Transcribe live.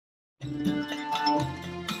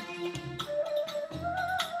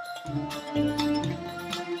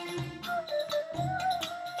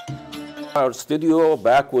Our studio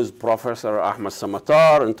back with Professor Ahmed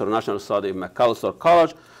Samatar, International Study, Macalester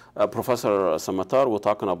College. Professor Samatar, we're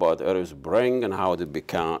talking about Arab Spring and how it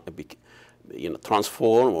became,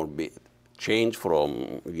 transformed or changed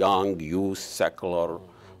from young, youth, secular,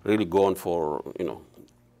 really going for,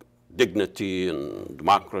 dignity and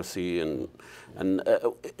democracy, and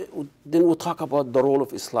then we'll talk about the role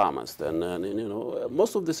of Islamists, and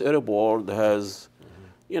most of this Arab world has,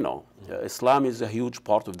 Islam is a huge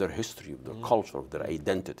part of their history, of their culture, of their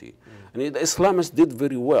identity, and the Islamists did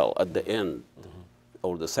very well at the end,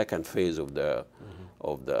 or the second phase of the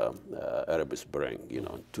Arab Spring,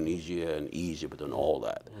 Tunisia and Egypt and all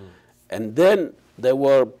that, and then they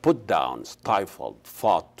were put down, stifled,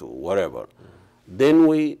 fought to, whatever. Then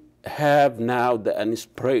we have now an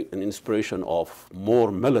inspiration of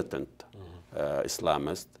more militant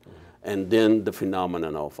Islamists, and then the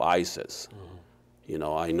phenomenon of ISIS.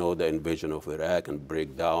 I know the invasion of Iraq and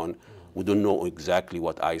breakdown. We don't know exactly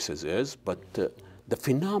what ISIS is, but the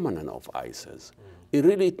phenomenon of ISIS,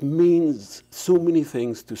 it means so many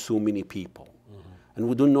things to so many people. And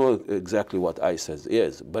we don't know exactly what ISIS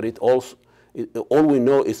is, but all we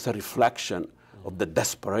know is a reflection of the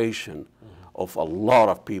desperation of a lot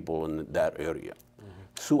of people in that area.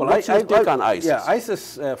 So what's your take on ISIS? Yeah,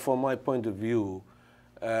 ISIS, from my point of view,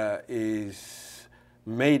 is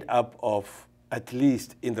made up of, at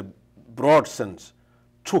least in the broad sense,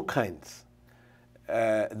 two kinds.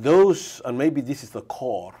 Those, and maybe this is the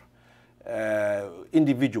core,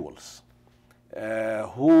 individuals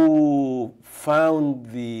who found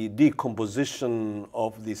the decomposition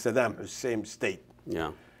of the Saddam Hussein state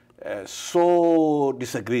so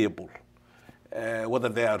disagreeable, whether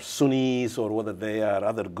they are Sunnis or whether they are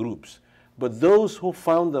other groups. But those who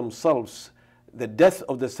found themselves, the death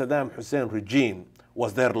of the Saddam Hussein regime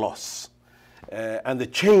was their loss. And the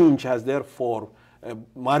change has therefore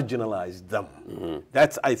marginalized them.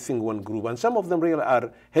 That's, I think, one group. And some of them really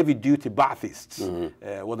are heavy-duty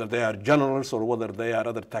Ba'athists, whether they are generals or whether they are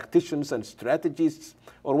other tacticians and strategists,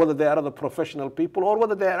 or whether they are other professional people, or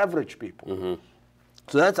whether they are average people.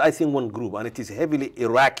 So that's, I think, one group, and it is heavily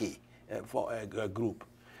Iraqi for a group.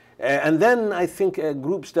 And then I think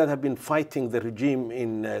groups that have been fighting the regime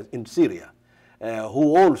in Syria,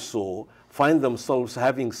 who also find themselves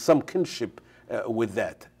having some kinship with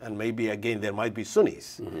that. And maybe, again, there might be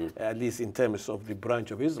Sunnis, at least in terms of the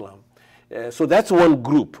branch of Islam. So that's one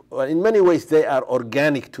group. In many ways, they are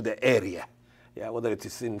organic to the area, whether it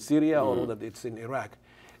is in Syria or whether it's in Iraq.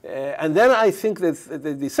 And then I think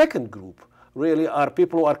that the second group really are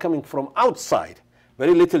people who are coming from outside,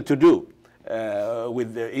 very little to do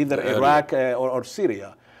with either Iraq or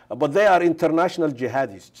Syria. But they are international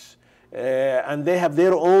jihadists. And they have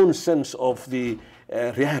their own sense of the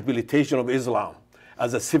rehabilitation of Islam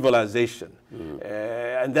as a civilization.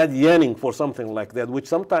 And that yearning for something like that, which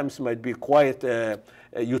sometimes might be quite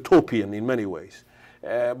utopian in many ways.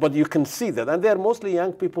 But you can see that. And they're mostly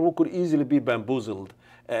young people who could easily be bamboozled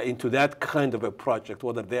into that kind of a project,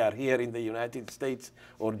 whether they are here in the United States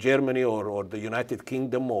or Germany or the United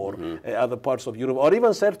Kingdom or other parts of Europe, or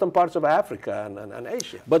even certain parts of Africa and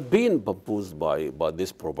Asia. But being bamboozled by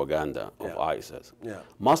this propaganda of ISIS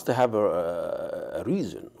must have a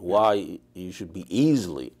reason why you should be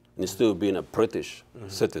easily, instead of being a British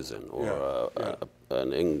citizen or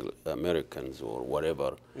an Americans or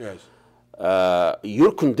whatever,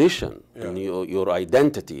 your condition and your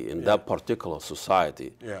identity in that particular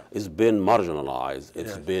society is been marginalized.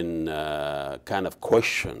 It's been kind of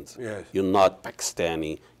questioned. You're not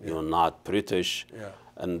Pakistani, you're not British,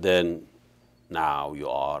 and then now you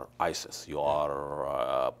are ISIS. You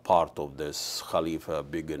are part of this Khalifa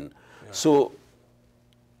begin. So,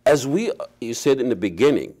 as you said in the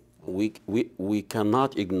beginning, we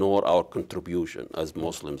cannot ignore our contribution as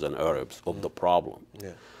Muslims and Arabs of the problem.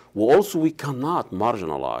 We cannot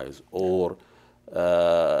marginalize or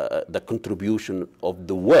the contribution of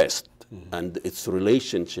the West and its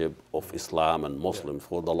relationship of Islam and Muslim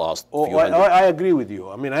for the last few years. I agree with you.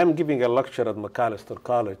 I mean, I'm giving a lecture at Macalester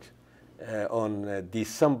College on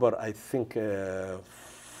December, I think,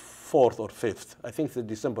 4th or 5th. I think it's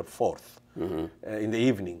December 4th in the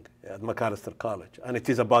evening at Macalester College. And it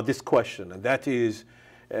is about this question, and that is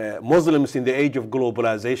Muslims in the age of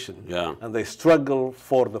globalization, and they struggle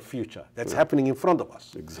for the future. That's happening in front of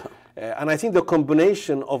us. Exactly. And I think the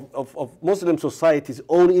combination of Muslim society's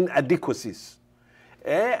own inadequacies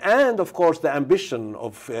And of course the ambition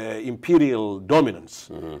of imperial dominance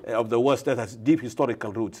of the West that has deep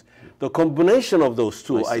historical roots. The combination of those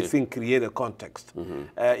two, I think, create a context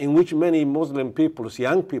in which many Muslim peoples,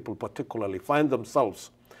 young people particularly, find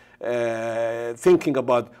themselves thinking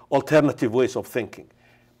about alternative ways of thinking.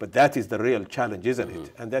 But that is the real challenge, isn't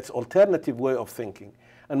it? And that's alternative way of thinking.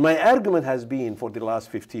 And my argument has been for the last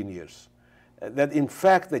 15 years that in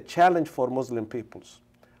fact the challenge for Muslim peoples,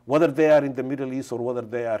 whether they are in the Middle East or whether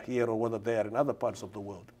they are here or whether they are in other parts of the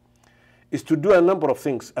world, is to do a number of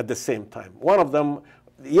things at the same time. One of them,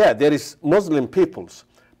 yeah, there is Muslim peoples,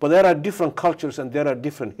 but there are different cultures and there are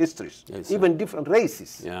different histories, even different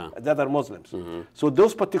races that are Muslims. So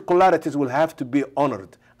those particularities will have to be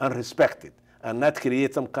honored and respected and not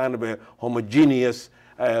create some kind of a homogeneous,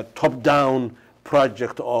 top-down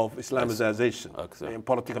project of Islamization, and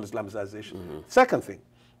political Islamization. Second thing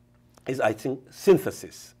is, I think,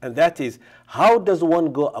 synthesis. And that is, how does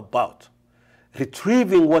one go about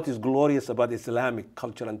retrieving what is glorious about Islamic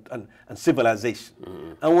culture and civilization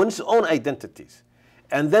and one's own identities,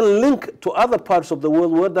 and then link to other parts of the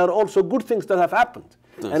world where there are also good things that have happened.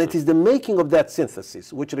 And it is the making of that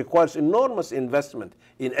synthesis which requires enormous investment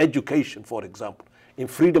in education, for example, in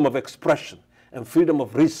freedom of expression and freedom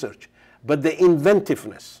of research, but the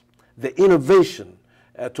inventiveness, the innovation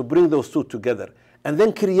to bring those two together, and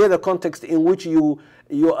then create a context in which you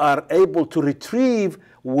are able to retrieve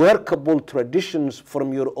workable traditions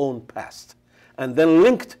from your own past, and then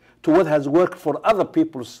linked to what has worked for other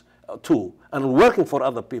peoples too, and working for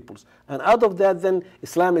other peoples. And out of that, then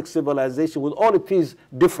Islamic civilization, with all its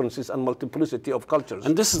differences and multiplicity of cultures,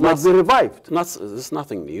 and this is must be revived. This is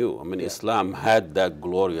nothing new. I mean, Islam had that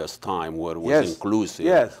glorious time where it was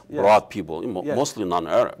inclusive, brought people, mostly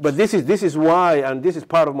non-Arabs. But this is why, and this is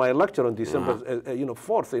part of my lecture on December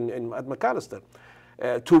 4th at Macalester,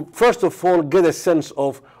 to first of all get a sense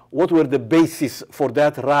of what were the basis for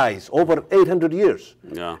that rise over 800 years.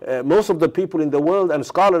 Most of the people in the world and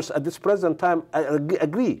scholars at this present time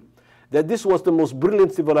agree that this was the most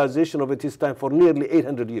brilliant civilization of its time for nearly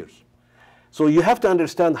 800 years. So you have to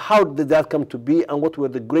understand how did that come to be and what were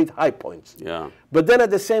the great high points. But then at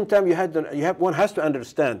the same time, one has to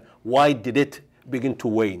understand why did it begin to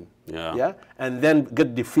wane, and then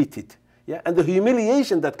get defeated. And the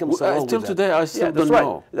humiliation that comes along till with today, I still don't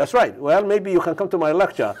know. That's right. Well, maybe you can come to my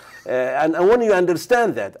lecture, and when you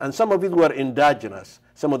understand that, and some of it were endogenous,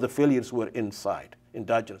 some of the failures were inside,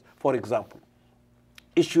 endogenous. For example,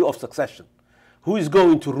 issue of succession. Who is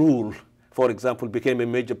going to rule, for example, became a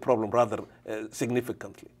major problem rather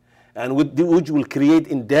significantly, and which will create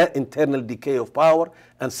internal decay of power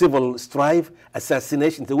and civil strife,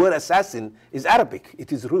 assassination. The word assassin is Arabic.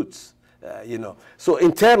 It is roots. So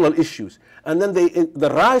internal issues. And then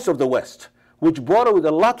the rise of the West, which borrowed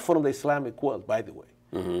a lot from the Islamic world, by the way,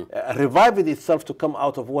 revived itself to come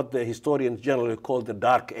out of what the historians generally call the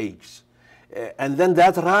Dark Ages. And then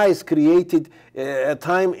that rise created a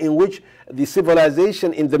time in which the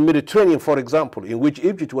civilization in the Mediterranean, for example, in which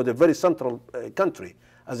Egypt was a very central country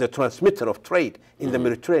as a transmitter of trade in the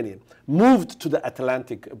Mediterranean, moved to the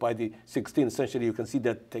Atlantic by the 16th century. You can see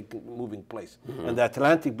that moving place. And the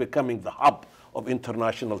Atlantic becoming the hub of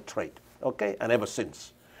international trade, and ever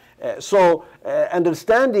since. So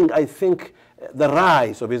understanding, I think, the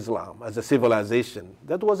rise of Islam as a civilization,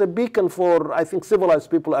 that was a beacon for, I think,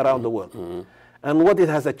 civilized people around the world, and what it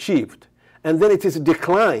has achieved. And then it is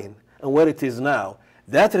decline, and where it is now,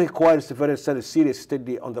 that requires a very serious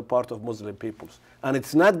study on the part of Muslim peoples. And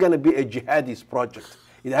it's not going to be a jihadist project.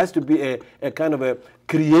 It has to be a kind of a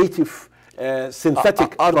creative,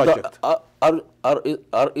 synthetic project. Are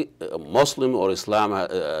Muslim or Islam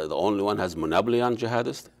the only one has monopoly on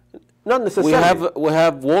jihadists? Not necessarily. We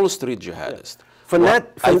have Wall Street jihadists.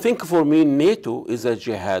 I think for me, NATO is a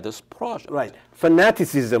jihadist project. Right.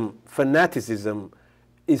 Fanaticism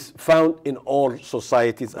is found in all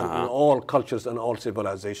societies and in all cultures and all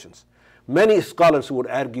civilizations. Many scholars would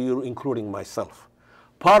argue, including myself,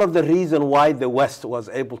 part of the reason why the West was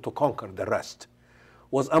able to conquer the rest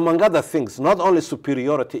was, among other things, not only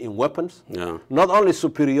superiority in weapons, not only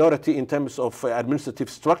superiority in terms of administrative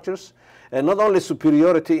structures, and not only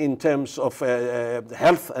superiority in terms of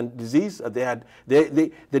health and disease.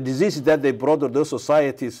 The diseases that they brought to those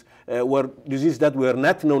societies were diseases that were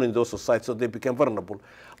not known in those societies, so they became vulnerable.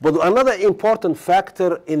 But another important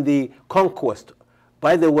factor in the conquest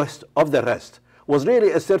by the West of the rest was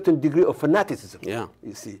really a certain degree of fanaticism,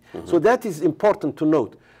 you see. So that is important to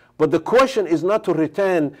note. But the question is not to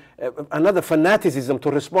return another fanaticism to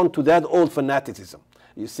respond to that old fanaticism.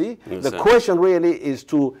 You see? The question really is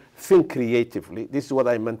to think creatively. This is what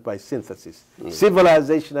I meant by synthesis.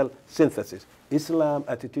 Civilizational synthesis. Islam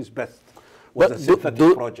at its best was But a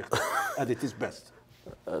synthetic project at its best.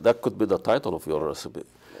 That could be the title of your recipe.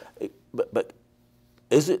 But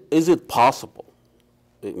is it possible,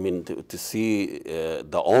 I mean, to see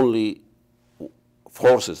the only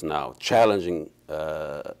forces now challenging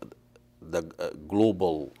the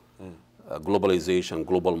global globalization,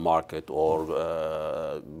 global market, or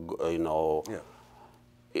you know,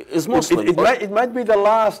 is Muslim? It might be the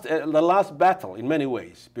last battle in many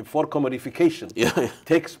ways before commodification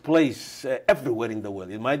takes place everywhere in the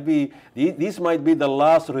world. It might be these might be the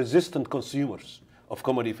last resistant consumers of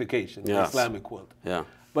commodification in the Islamic world.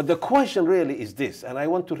 But the question really is this, and I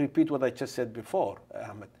want to repeat what I just said before,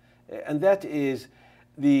 Ahmed, and that is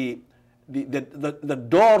the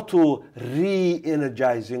door to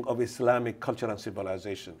re-energizing of Islamic culture and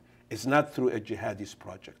civilization is not through a jihadist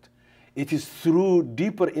project. It is through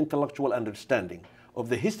deeper intellectual understanding of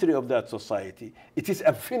the history of that society. It is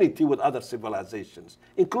affinity with other civilizations,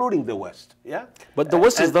 including the West. Yeah. But the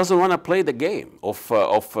West doesn't want to play the game of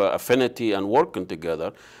affinity and working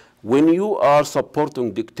together. When you are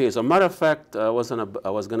supporting dictators, a matter of fact, I was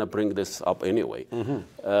going to bring this up anyway.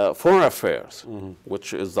 Foreign Affairs,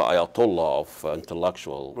 which is the Ayatollah of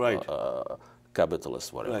intellectual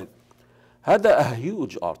capitalists, whatever, had a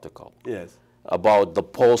huge article about the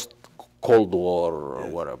post-Cold War or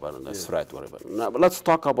whatever, and the threat, whatever. Now, but let's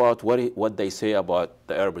talk about what they say about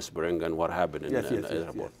the Arab Spring and what happened in the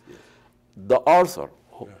Arab World. The author,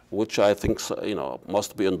 which I think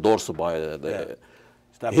must be endorsed by the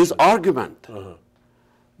his argument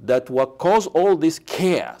that what caused all this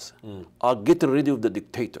chaos are getting rid of the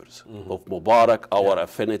dictators of Mubarak, our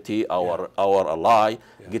affinity, our ally,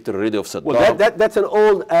 getting rid of Saddam. Well, that's an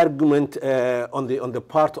old argument on the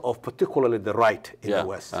part of particularly the right in the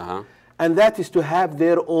West. And that is to have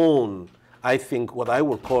their own, I think, what I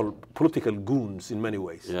will call political goons in many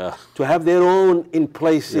ways. To have their own in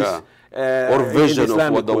places or vision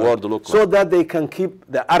of what the world looks like. So that they can keep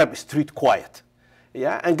the Arab street quiet.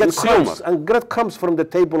 And get crumbs from the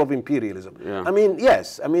table of imperialism. I mean,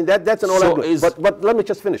 yes, I mean that's an old argument. But let me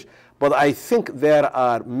just finish. But I think there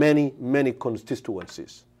are many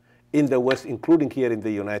constituencies in the West, including here in the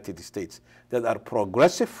United States, that are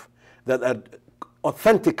progressive, that are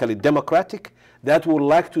authentically democratic, that would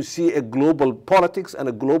like to see a global politics and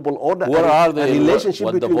a global order. Where are they? A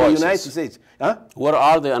relationship between the United States. Where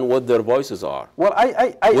are they and what their voices are? Well,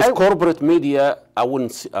 with corporate media, I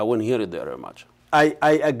wouldn't hear it very much.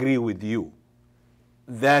 I agree with you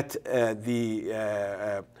that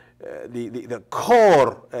the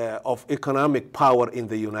core of economic power in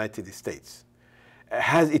the United States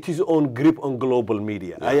has its own grip on global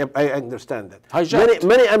media. I understand that.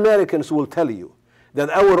 Many Americans will tell you that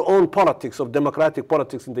our own politics of democratic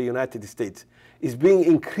politics in the United States is being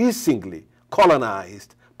increasingly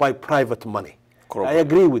colonized by private money. I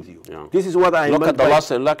agree with you. This is what I meant. Look at the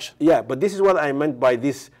last election. Yeah, but this is what I meant by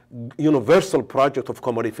this universal project of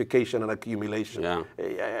commodification and accumulation.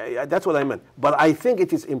 That's what I meant. But I think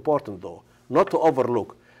it is important, though, not to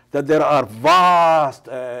overlook that there are vast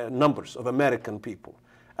numbers of American people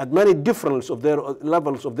at many different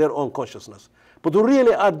levels of their own consciousness, but who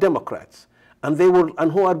really are Democrats, and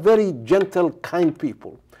who are very gentle, kind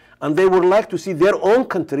people, and they would like to see their own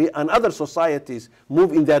country and other societies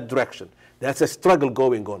move in that direction. That's a struggle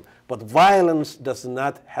going on. But violence does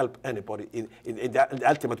not help anybody in the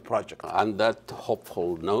ultimate project. On that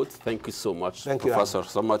hopeful note, thank you so much, Professor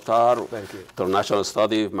Ahmed. Samatar, Thank you. International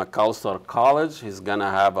Study of Macalester College. He's going to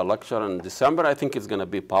have a lecture in December. I think it's going to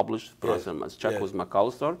be published. Let's check with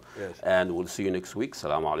Macalester. And we'll see you next week.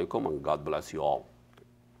 Assalamu alaikum, and God bless you all.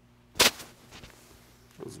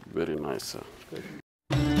 It was very nice.